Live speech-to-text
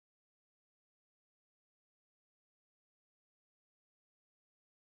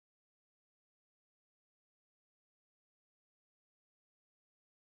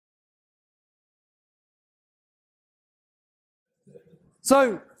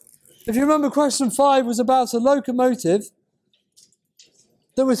So, if you remember, question 5 was about a locomotive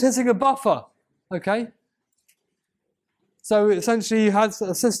that was hitting a buffer, okay? So essentially you had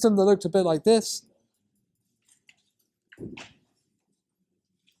a system that looked a bit like this.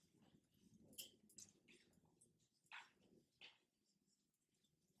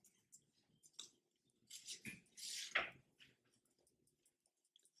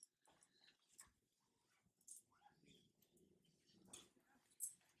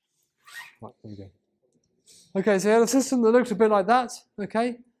 Right, there we go. Okay, so you had a system that looked a bit like that,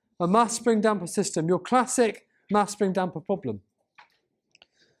 okay? A mass spring damper system, your classic mass spring damper problem.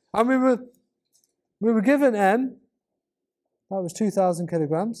 And we were given M, that was 2,000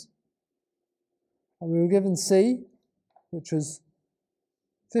 kilograms. And we were given C, which was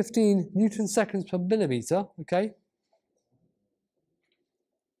 15 Newton seconds per millimeter, okay?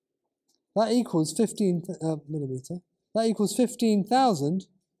 That equals 15 millimeter. That equals 15,000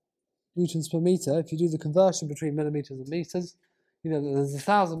 newtons per meter. If you do the conversion between millimeters and meters, you know that there's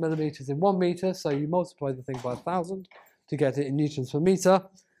 1,000 millimeters in 1 meter, so you multiply the thing by 1,000 to get it in newtons per meter.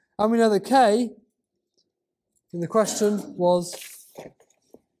 And we know that K in the question was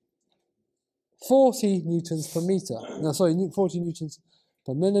 40 newtons per meter. No, sorry, 40 newtons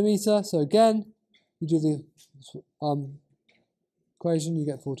per millimeter. So again, you do the equation, you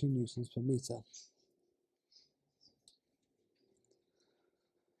get 14 newtons per meter.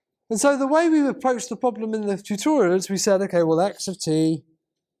 And so the way we approached the problem in the tutorial is we said, okay, well, x of t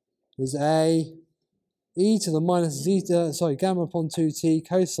is a e to the minus zeta, sorry, gamma upon 2t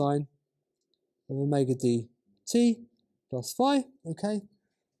cosine of omega d t plus phi, okay?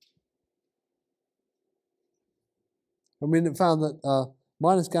 And we found that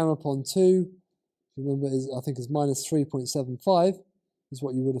minus gamma upon 2, remember, I think is minus 3.75 is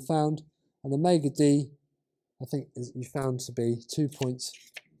what you would have found. And omega d, I think you found to be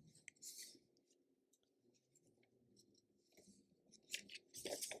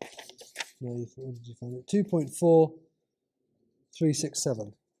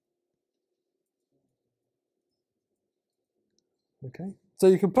Okay, so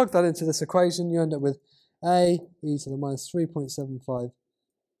you can plug that into this equation. You end up with a e to the minus 3.75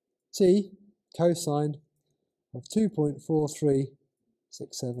 t cosine of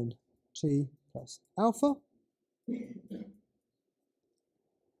 2.4367 t plus alpha. And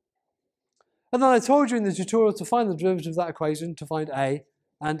then I told you in the tutorial to find the derivative of that equation to find a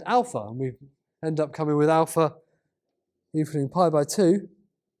and alpha, and we end up coming with alpha equaling pi by 2,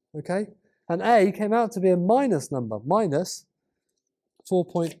 okay? And a came out to be a minus number, minus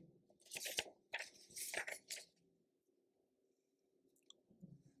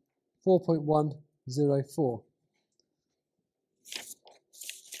 4.104.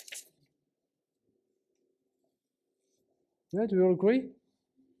 Yeah, do we all agree?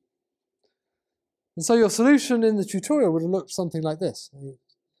 And so your solution in the tutorial would have looked something like this.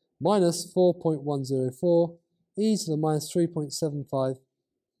 Minus 4.104 e to the minus 3.75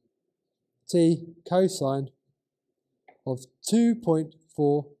 t cosine of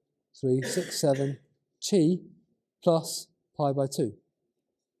 2.4367 t plus pi by 2.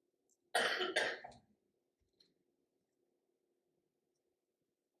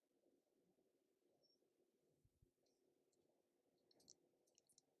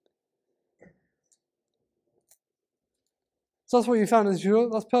 So that's what you found in the tutorial.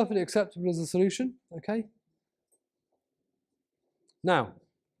 That's perfectly acceptable as a solution, okay? Now,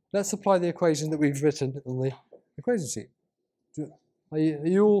 let's apply the equation that we've written on the equation sheet. Are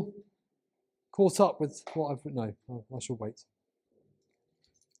you all caught up with what I've written? No, I shall wait.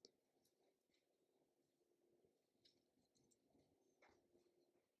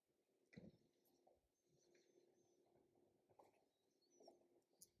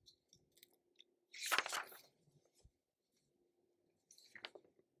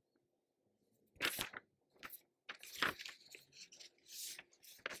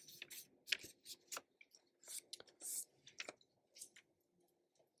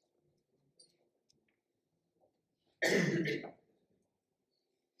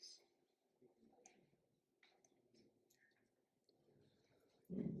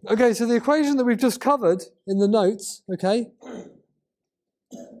 Okay, so the equation that we've just covered in the notes, okay,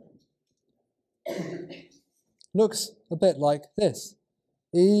 looks a bit like this.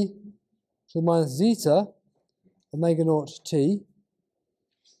 E to the minus zeta omega naught t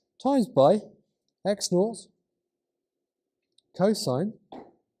times by x naught cosine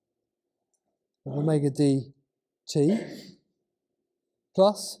of omega d t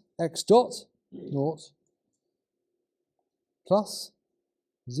plus x dot naught plus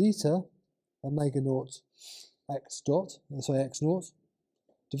zeta omega naught x dot, sorry, x naught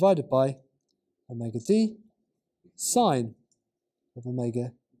divided by omega d sine of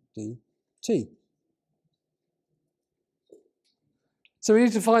omega dt. So we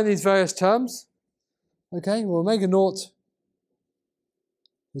need to find these various terms. Okay, well, omega naught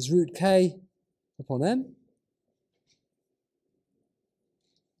is root k upon m.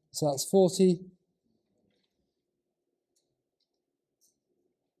 So that's 40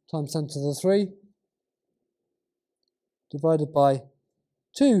 times 10 to the 3 divided by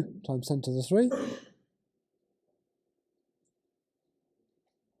 2 times 10 to the 3.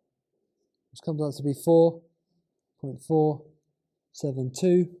 Which comes out to be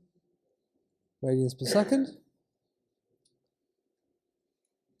 4.472 radians per second.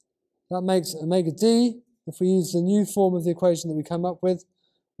 That makes omega d, if we use the new form of the equation that we came up with,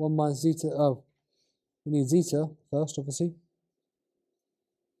 1 minus zeta, oh, we need zeta first, obviously,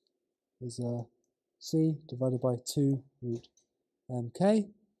 is c divided by 2 root mk.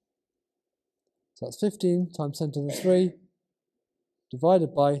 So that's 15 times 10 to the 3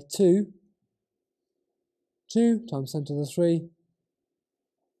 divided by 2 times 10 to the 3,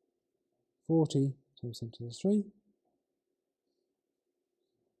 40 times 10 to the 3.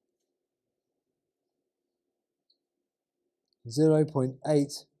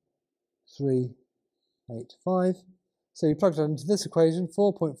 .8385. So you plug that into this equation,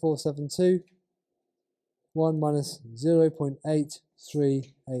 4.472, 1 minus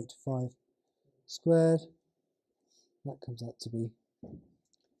 0.8385 squared. That comes out to be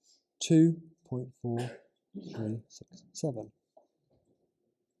 2.4367.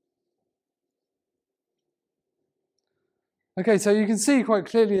 Okay, so you can see quite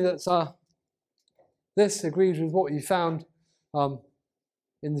clearly that this agrees with what you found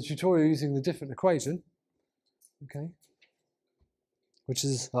in the tutorial using the different equation, okay, which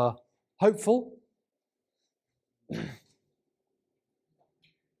is hopeful.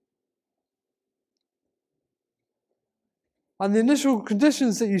 And the initial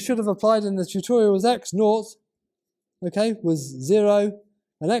conditions that you should have applied in the tutorial was x naught, okay, was 0,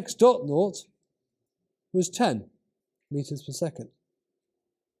 and x dot naught was 10 meters per second.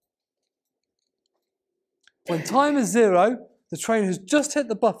 When time is 0, the train has just hit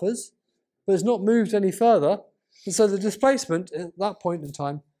the buffers, but has not moved any further, and so the displacement at that point in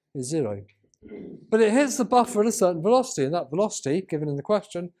time is 0. But it hits the buffer at a certain velocity, and that velocity, given in the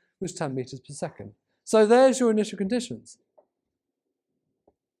question, was 10 meters per second. So there's your initial conditions.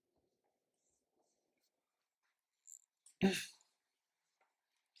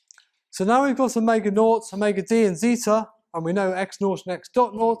 So now we've got omega naught, omega d and zeta, and we know x naught and x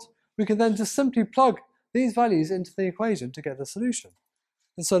dot naught. We can then just simply plug these values into the equation to get the solution.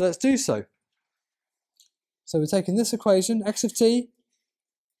 And so let's do so. So we're taking this equation, x of t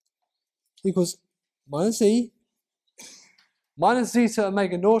equals minus e minus zeta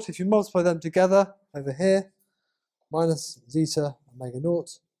omega naught. If you multiply them together over here, minus zeta omega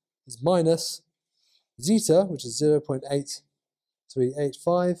naught is minus zeta, which is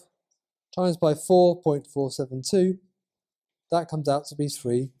 0.8385, times by 4.472. That comes out to be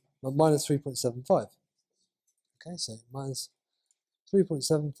minus 3.75. Okay, so minus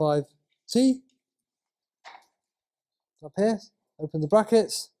 3.75 t. Up here, open the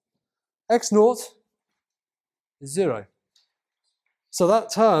brackets. X naught is 0. So that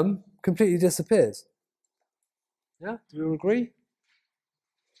term completely disappears. Yeah, do you all agree?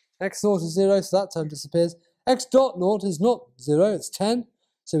 X naught is 0, so that term disappears. X dot naught is not 0, it's 10.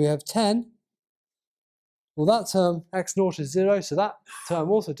 So we have 10. Well, that term, x naught is 0, so that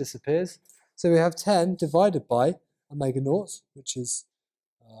term also disappears. So we have 10 divided by omega naught, which is,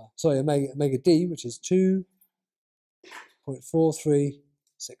 omega d, which is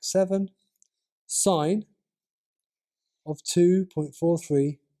 2.4367 sine of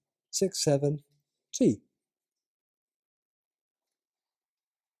 2.4367 t.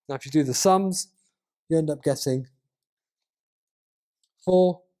 Now, if you do the sums, you end up getting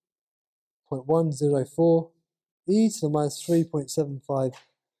 4.104 e to the minus 3.75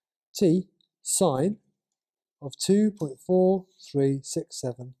 t sine of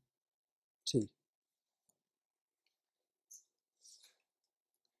 2.4367 t.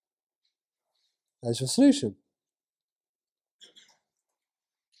 There's your solution.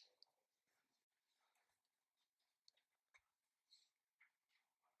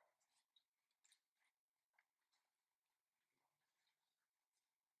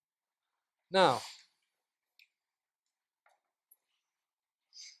 Now,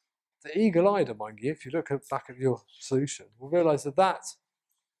 the eagle-eyed among you, if you look back at your solution, will realise that that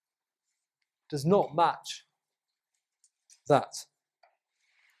does not match that.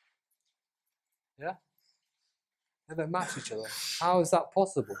 Yeah? They don't match each other. How is that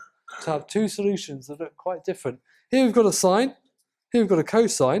possible? To have two solutions that look quite different. Here we've got a sine, here we've got a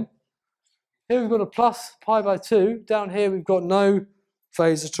cosine, here we've got a plus pi by 2, down here we've got no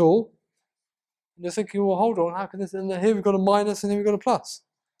phase at all. And you're thinking, well, hold on, how can this, and here we've got a minus and here we've got a plus.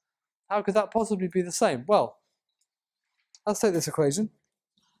 How could that possibly be the same? Well, let's take this equation.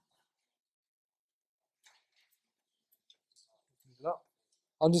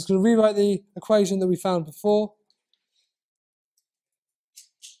 I'm just going to rewrite the equation that we found before.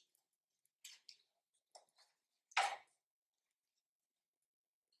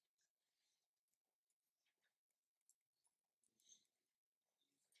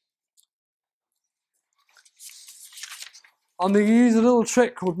 I'm going to use a little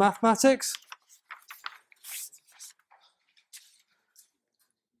trick called mathematics.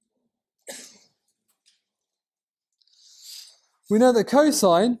 We know that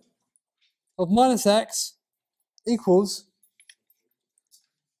cosine of minus x equals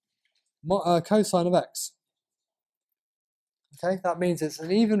cosine of x. Okay, that means it's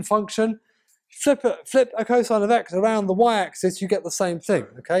an even function. Flip a cosine of x around the y-axis, you get the same thing.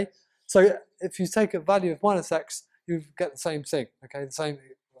 Okay, so if you take a value of minus x, you get the same thing. Okay, the same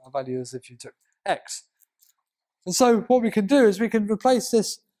value as if you took x. And so what we can do is we can replace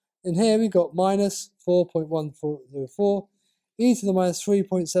this in here. We've got minus 4.1404 e to the minus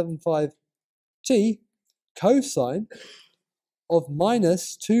 3.75 t cosine of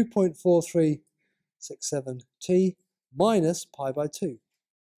minus 2.4367 t minus pi by 2.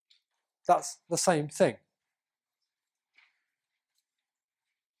 That's the same thing.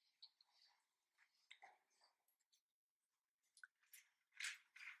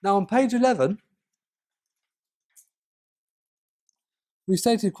 Now on page 11, we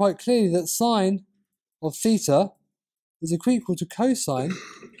stated quite clearly that sine of theta is equal to cosine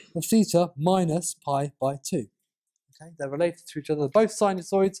of theta minus pi by 2. Okay, they're related to each other. They're both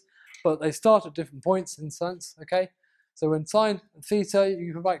sinusoids, but they start at different points in sense. Okay, so when sine of theta,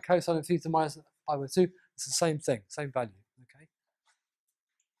 you can write cosine of theta minus pi by 2. It's the same thing, same value. Okay.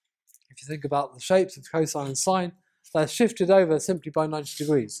 If you think about the shapes of cosine and sine, they're shifted over simply by 90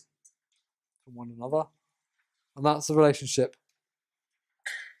 degrees from one another, and that's the relationship.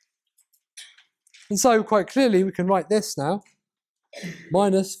 And so quite clearly we can write this now,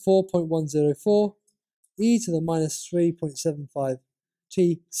 minus 4.104 e to the minus 3.75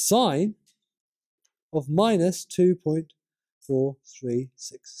 t sine of minus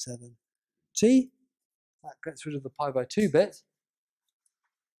 2.4367 t. That gets rid of the pi by 2 bit.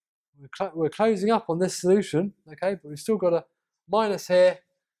 We're closing up on this solution, okay, but we've still got a minus here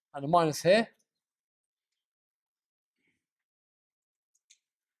and a minus here.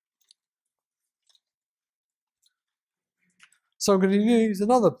 So I'm going to use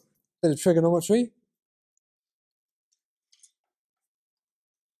another bit of trigonometry.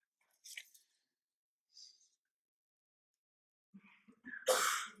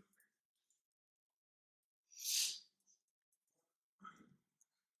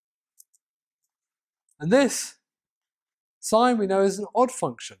 And this sine we know is an odd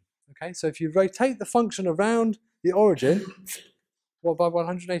function. Okay, so if you rotate the function around the origin by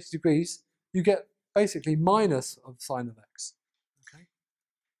 180 degrees, you get basically minus of sine of x. Okay,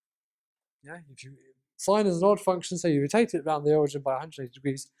 yeah, if you sine is an odd function, so you rotate it around the origin by 180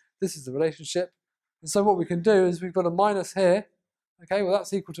 degrees. This is the relationship. And so what we can do is we've got a minus here. Okay, well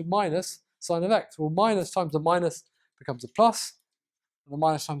that's equal to minus sine of x. Well, minus times a minus becomes a plus, and a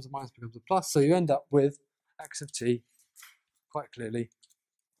minus times a minus becomes a plus. So you end up with x of t quite clearly.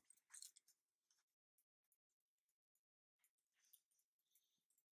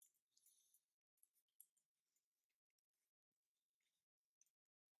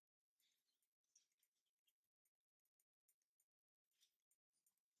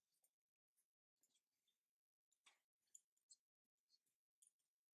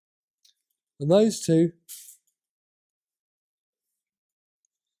 And those two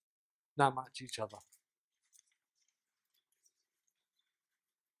now match each other.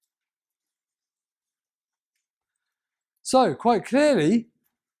 So quite clearly,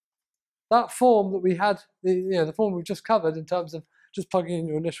 that form that we had, the form we've just covered in terms of just plugging in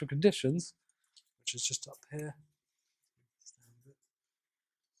your initial conditions, which is just up here.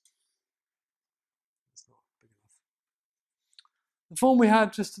 It's not big enough. The form we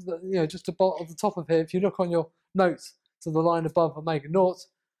had just at the top of here, if you look on your notes to the line above omega naught,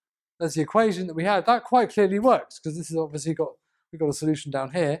 there's the equation that we had. That quite clearly works because this is obviously we've got a solution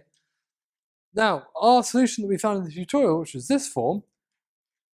down here. Now, our solution that we found in the tutorial, which was this form,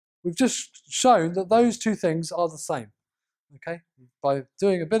 we've just shown that those two things are the same. Okay, by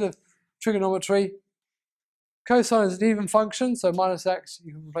doing a bit of trigonometry, Cosine is an even function, so minus x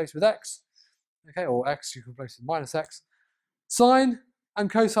you can replace with x, okay, or x you can replace with minus x. Sine and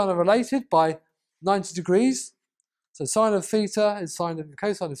cosine are related by 90 degrees. So sine of theta is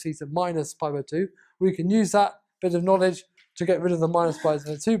cosine of theta minus pi by 2. We can use that bit of knowledge to get rid of the minus pi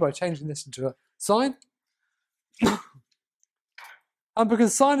by 2 by changing this into a sine. And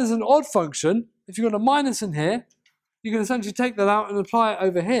because sine is an odd function, if you've got a minus in here, you can essentially take that out and apply it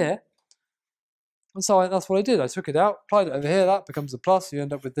over here. And so that's what I did. I took it out, applied it over here, that becomes a plus, you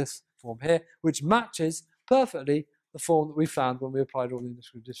end up with this form here, which matches perfectly the form that we found when we applied all the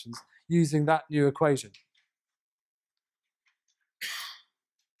initial conditions using that new equation.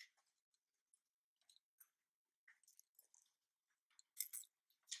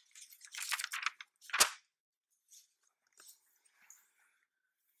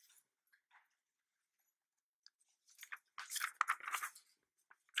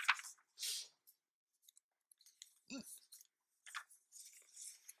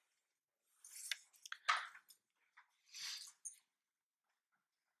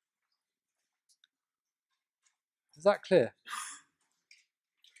 Is that clear?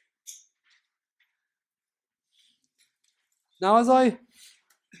 Now, as I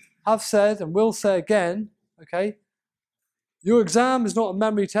have said and will say again, okay, your exam is not a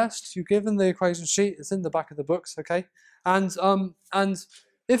memory test. You're given the equation sheet. It's in the back of the books, okay? And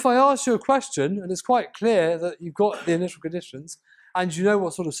if I ask you a question and it's quite clear that you've got the initial conditions and you know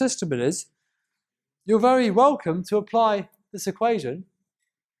what sort of system it is, you're very welcome to apply this equation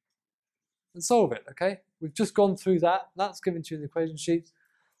and solve it, okay? We've just gone through that. That's given to you in the equation sheet.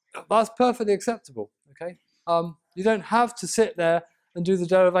 That's perfectly acceptable, okay? You don't have to sit there and do the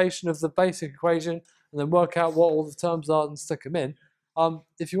derivation of the basic equation and then work out what all the terms are and stick them in.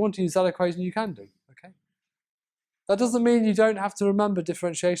 If you want to use that equation, you can do, okay? That doesn't mean you don't have to remember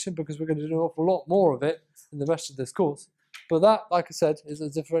differentiation, because we're going to do an awful lot more of it in the rest of this course. But that, like I said, is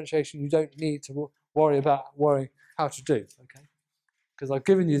a differentiation you don't need to worry about how to do, okay? Because I've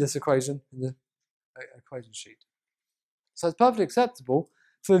given you this equation in the equation sheet. So it's perfectly acceptable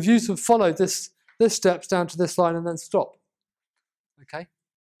for you to follow this steps down to this line and then stop. Okay?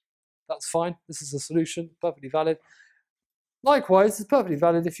 That's fine. This is a solution, perfectly valid. Likewise, it's perfectly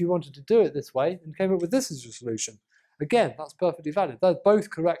valid if you wanted to do it this way and came up with this as your solution. Again, that's perfectly valid. They're both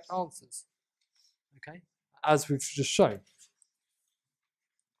correct answers. Okay? As we've just shown.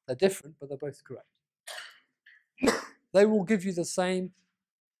 They're different, but they're both correct. They will give you the same.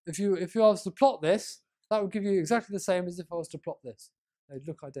 If you was to plot this, that would give you exactly the same as if I was to plot this. They'd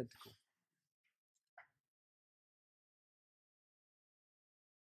look identical.